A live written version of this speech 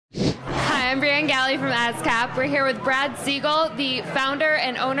I'm Brianne Galley from ASCAP. We're here with Brad Segal, the founder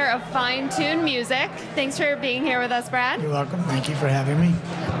and owner of Fine Tune Music. Thanks for being here with us, Brad. You're welcome. Thank you for having me.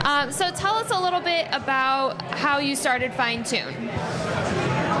 So tell us a little bit about how you started Fine Tune.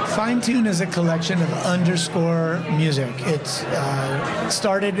 Fine Tune is a collection of underscore music. It's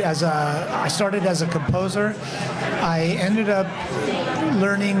started as a composer. I ended up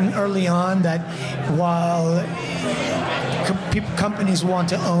learning early on that while companies want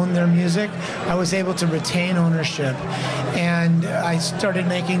to own their music, I was able to retain ownership, and I started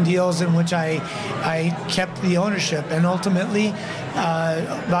making deals in which I kept the ownership. And ultimately,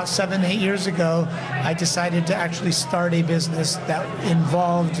 about 7-8 years ago, I decided to actually start a business that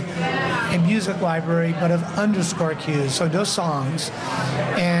involved a music library, but of underscore cues, so no songs.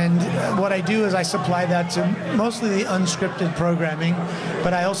 And what I do is I supply that to mostly the unscripted programming,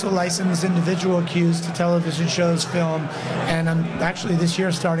 but I also license individual cues to television shows, film, and I'm actually this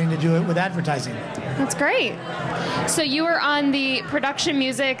year starting to do it with advertising. That's great. So you were on the Production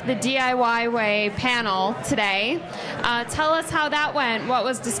Music, the DIY Way panel today. Tell us how that went. What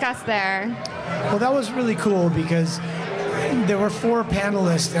was discussed there? Well, that was really cool because there were 4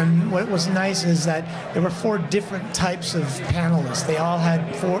 panelists, and what was nice is that there were 4 different types of panelists. They all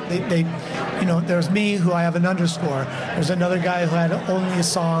had 4. There's me, who I have an underscore. There's another guy who had only a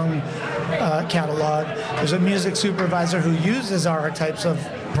song catalog. There's a music supervisor who uses our types of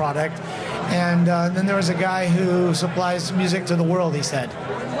product, and then there was a guy who supplies music to the world, he said.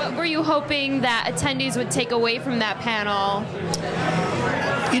 What were you hoping that attendees would take away from that panel?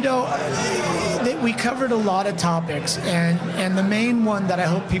 We covered a lot of topics, and the main one that I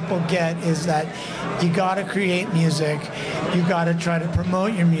hope people get is that you got to create music, you got to try to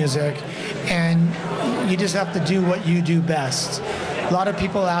promote your music, and you just have to do what you do best. A lot of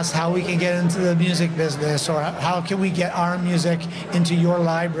people ask how we can get into the music business, or how can we get our music into your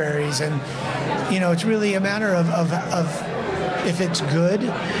libraries, and it's really a matter of if it's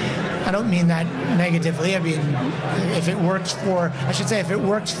good. I don't mean that negatively. I mean, if it works for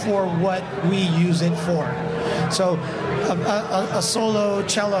what we use it for. So a solo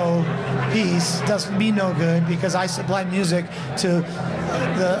cello piece doesn't mean no good because I supply music to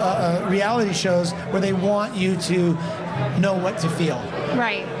the reality shows where they want you to know what to feel.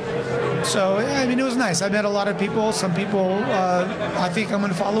 Right. So, it was nice. I met a lot of people. Some people I think I'm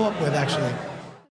going to follow up with, actually.